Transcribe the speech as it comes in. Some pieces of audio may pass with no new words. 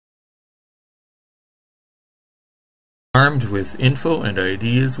Armed with info and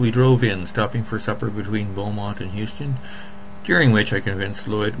ideas, we drove in, stopping for supper between Beaumont and Houston, during which I convinced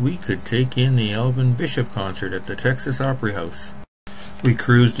Lloyd we could take in the Elvin Bishop concert at the Texas Opry House. We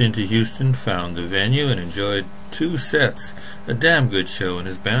cruised into Houston, found the venue, and enjoyed 2 sets. A damn good show, and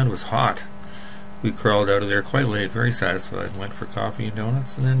his band was hot. We crawled out of there quite late, very satisfied, went for coffee and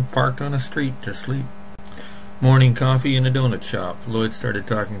donuts, and then parked on a street to sleep. Morning coffee in a donut shop. Lloyd started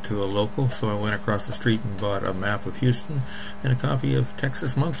talking to a local, so I went across the street and bought a map of Houston and a copy of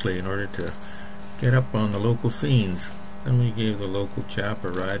Texas Monthly in order to get up on the local scenes. Then we gave the local chap a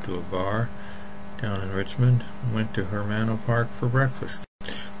ride to a bar down in Richmond and went to Hermano Park for breakfast.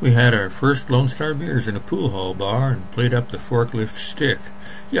 We had our first Lone Star beers in a pool hall bar and played up the Forklift shtick,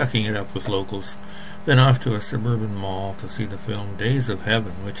 yucking it up with locals. Then off to a suburban mall to see the film Days of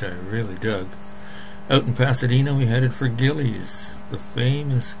Heaven, which I really dug. Out in Pasadena, we headed for Gillies, the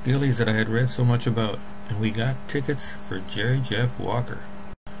famous Gillies that I had read so much about, and we got tickets for Jerry Jeff Walker.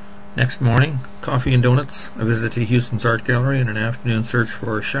 Next morning, coffee and donuts, a visit to Houston's art gallery, and an afternoon search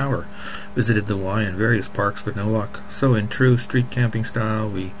for a shower. Visited the Y and various parks, but no luck. So in true street camping style,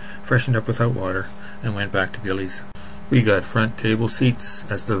 we freshened up without water and went back to Gillies. We got front table seats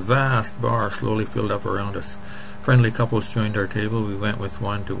as the vast bar slowly filled up around us. Friendly couples joined our table. We went with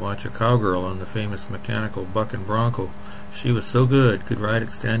one to watch a cowgirl on the famous mechanical buck and bronco. She was so good, could ride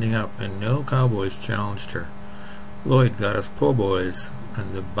it standing up, and no cowboys challenged her. Lloyd got us po' boys,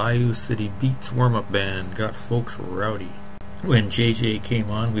 and the Bayou City Beats warm-up band got folks rowdy. When JJ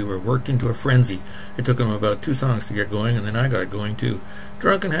came on, we were worked into a frenzy. It took him about 2 songs to get going, and then I got going too.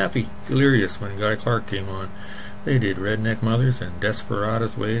 Drunk and happy, delirious when Guy Clark came on. They did Redneck Mothers and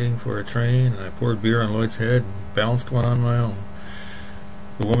Desperados Waiting for a Train, and I poured beer on Lloyd's head and balanced one on my own.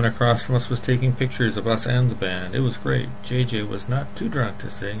 The woman across from us was taking pictures of us and the band. It was great. JJ was not too drunk to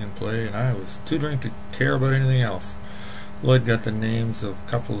sing and play, and I was too drunk to care about anything else. Lloyd got the names of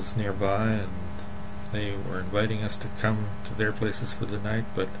couples nearby, and they were inviting us to come to their places for the night,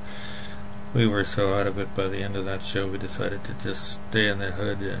 but we were so out of it by the end of that show we decided to just stay in the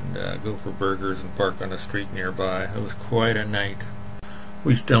hood and go for burgers and park on a street nearby. It was quite a night.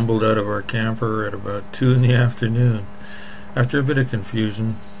 We stumbled out of our camper at about 2 in the afternoon. After a bit of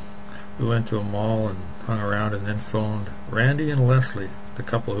confusion, we went to a mall and hung around and then phoned Randy and Leslie, the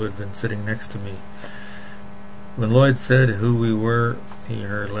couple who had been sitting next to me. When Lloyd said who we were, he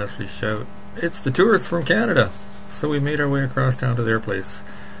heard Leslie shout, "It's the tourists from Canada!" So we made our way across town to their place.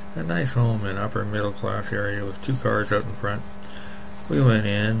 A nice home in upper middle class area with 2 cars out in front. We went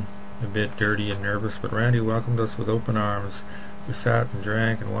in, a bit dirty and nervous, but Randy welcomed us with open arms. We sat and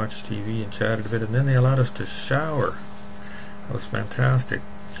drank and watched TV and chatted a bit, and then they allowed us to shower. That was fantastic.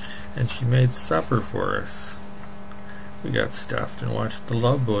 And she made supper for us. We got stuffed and watched The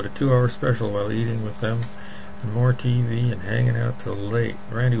Love Boat, a 2-hour special, while eating with them, and more TV and hanging out till late.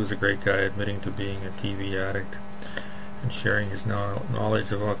 Randy was a great guy, admitting to being a TV addict and sharing his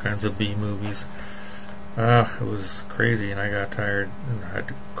knowledge of all kinds of B-movies. It was crazy, and I got tired and had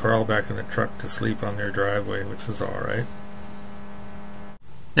to crawl back in the truck to sleep on their driveway, which was alright.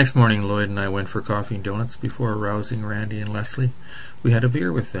 Next morning, Lloyd and I went for coffee and donuts before arousing Randy and Leslie. We had a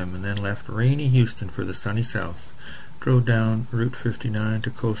beer with them and then left rainy Houston for the sunny south. Drove down Route 59 to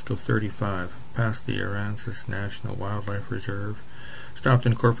Coastal 35, past the Aransas National Wildlife Reserve, stopped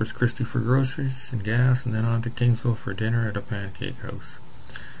in Corpus Christi for groceries and gas, and then on to Kingsville for dinner at a pancake house.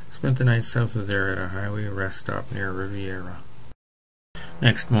 Spent the night south of there at a highway rest stop near Riviera.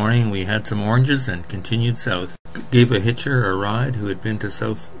 Next morning we had some oranges and continued south. Gave a hitcher a ride who had been to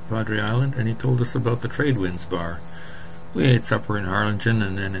South Padre Island, and he told us about the Trade Winds Bar. We ate supper in Harlingen,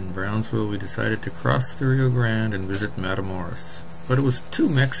 and then in Brownsville we decided to cross the Rio Grande and visit Matamoros. But it was too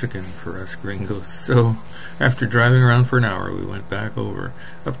Mexican for us gringos, so after driving around for an hour we went back over,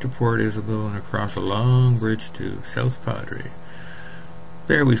 up to Port Isabel and across a long bridge to South Padre.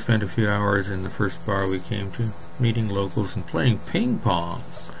 There we spent a few hours in the first bar we came to, meeting locals and playing ping pong.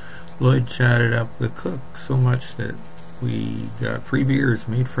 Lloyd chatted up the cook so much that we got free beers,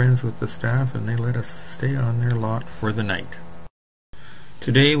 made friends with the staff, and they let us stay on their lot for the night.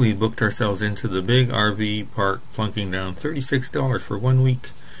 Today we booked ourselves into the big RV park, plunking down $36 for 1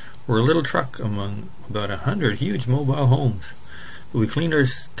 week. We're a little truck among about 100 huge mobile homes. But we cleaned our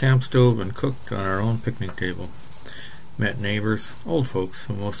camp stove and cooked on our own picnic table. Met neighbors, old folks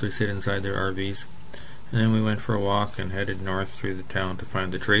who mostly sit inside their RVs. And then we went for a walk and headed north through the town to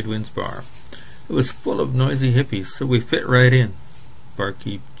find the Trade Winds Bar. It was full of noisy hippies, so we fit right in.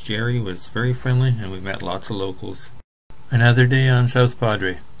 Barkeep Jerry was very friendly, and we met lots of locals. Another day on South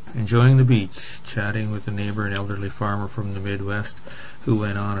Padre, enjoying the beach, chatting with a neighbor, an elderly farmer from the Midwest, who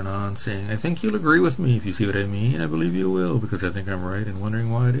went on, saying, "I think you'll agree with me if you see what I mean. I believe you will, because I think I'm right, and wondering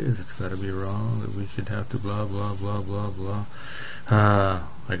why it is. It's got to be wrong that we should have to blah, blah, blah, blah, blah."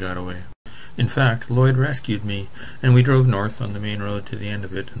 I got away. In fact, Lloyd rescued me, and we drove north on the main road to the end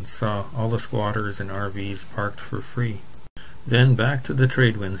of it and saw all the squatters and RVs parked for free. Then back to the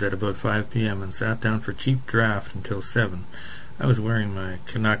Tradewinds at about 5 p.m. and sat down for cheap draft until 7. I was wearing my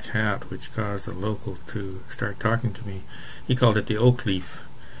Canuck hat, which caused a local to start talking to me. He called it the oak leaf,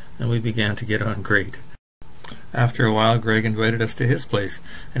 and we began to get on great. After a while, Greg invited us to his place,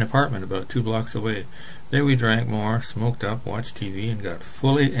 an apartment about 2 blocks away. There we drank more, smoked up, watched TV, and got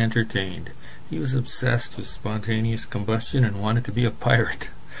fully entertained. He was obsessed with spontaneous combustion and wanted to be a pirate.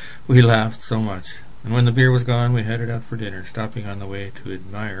 We laughed so much. And when the beer was gone, we headed out for dinner, stopping on the way to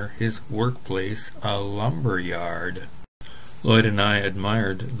admire his workplace, a lumber yard. Lloyd and I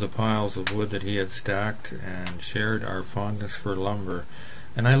admired the piles of wood that he had stacked and shared our fondness for lumber,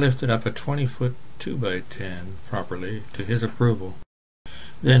 and I lifted up a 20-foot 2x10 properly to his approval.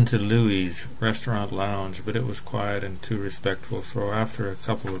 Then to Louie's restaurant lounge, but it was quiet and too respectful, so after a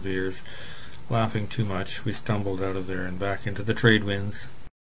couple of beers, laughing too much, we stumbled out of there and back into the Tradewinds.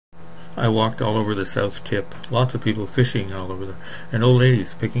 I walked all over the south tip, lots of people fishing all over and old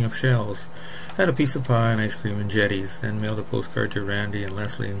ladies picking up shells. Had a piece of pie and ice cream and jetties, then mailed a postcard to Randy and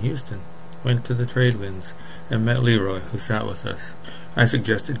Leslie in Houston. Went to the Tradewinds and met Leroy, who sat with us. I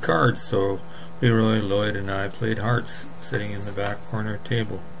suggested cards, so Leroy, Lloyd, and I played hearts, sitting in the back corner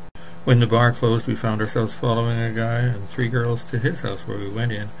table. When the bar closed, we found ourselves following a guy and 3 girls to his house, where we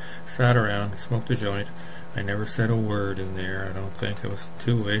went in, sat around, smoked a joint. I never said a word in there. I don't think. I was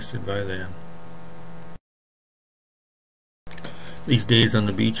too wasted by then. These days on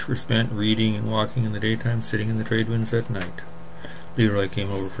the beach were spent reading and walking in the daytime, sitting in the Tradewinds at night. Leroy came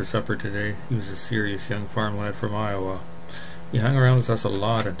over for supper today. He was a serious young farm lad from Iowa. He hung around with us a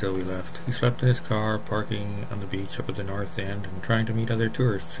lot until we left. He slept in his car, parking on the beach up at the north end, and trying to meet other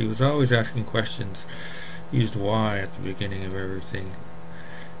tourists. He was always asking questions. He used why at the beginning of everything.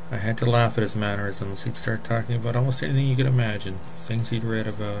 I had to laugh at his mannerisms. He'd start talking about almost anything you could imagine, things he'd read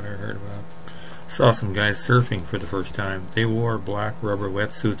about or heard about. Saw some guys surfing for the first time. They wore black rubber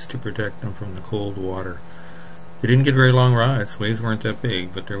wetsuits to protect them from the cold water. They didn't get very long rides. Waves weren't that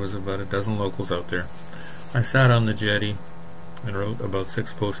big, but there was about a dozen locals out there. I sat on the jetty and wrote about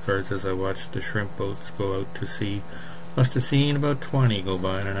 6 postcards as I watched the shrimp boats go out to sea. Must have seen about 20 go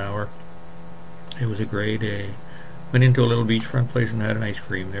by in an hour. It was a gray day. Went into a little beachfront place and had an ice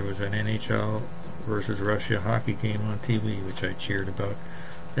cream. There was an NHL versus Russia hockey game on TV, which I cheered about.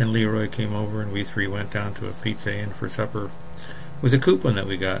 Then Leroy came over and we 3 went down to a Pizza Inn for supper. It was a coupon that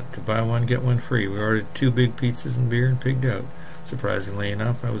we got to buy one get one free. We ordered 2 big pizzas and beer and pigged out. Surprisingly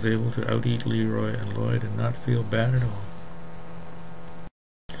enough, I was able to out-eat Leroy and Lloyd and not feel bad at all.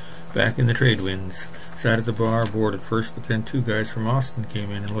 Back in the Tradewinds, sat at the bar, bored at first, but then 2 guys from Austin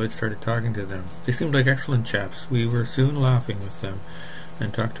came in and Lloyd started talking to them. They seemed like excellent chaps. We were soon laughing with them,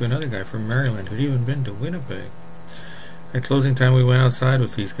 and talked to another guy from Maryland who'd even been to Winnipeg. At closing time, we went outside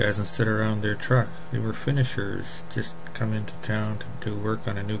with these guys and stood around their truck. They were finishers, just come into town to do work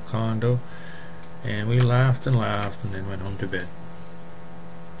on a new condo, and we laughed and then went home to bed.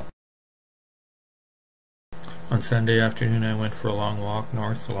 On Sunday afternoon, I went for a long walk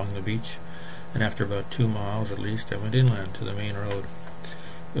north along the beach, and after about 2 miles at least, I went inland to the main road.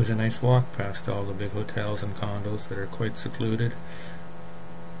 It was a nice walk past all the big hotels and condos that are quite secluded.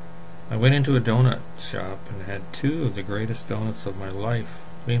 I went into a donut shop and had 2 of the greatest donuts of my life,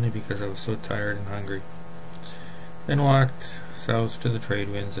 mainly because I was so tired and hungry. Then walked south to the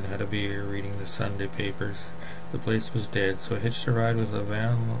Tradewinds and had a beer reading the Sunday papers. The place was dead, so I hitched a ride with a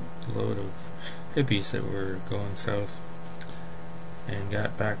van load of hippies that were going south and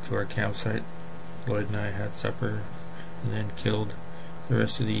got back to our campsite. Lloyd and I had supper and then killed the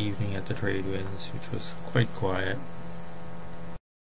rest of the evening at the Tradewinds, which was quite quiet.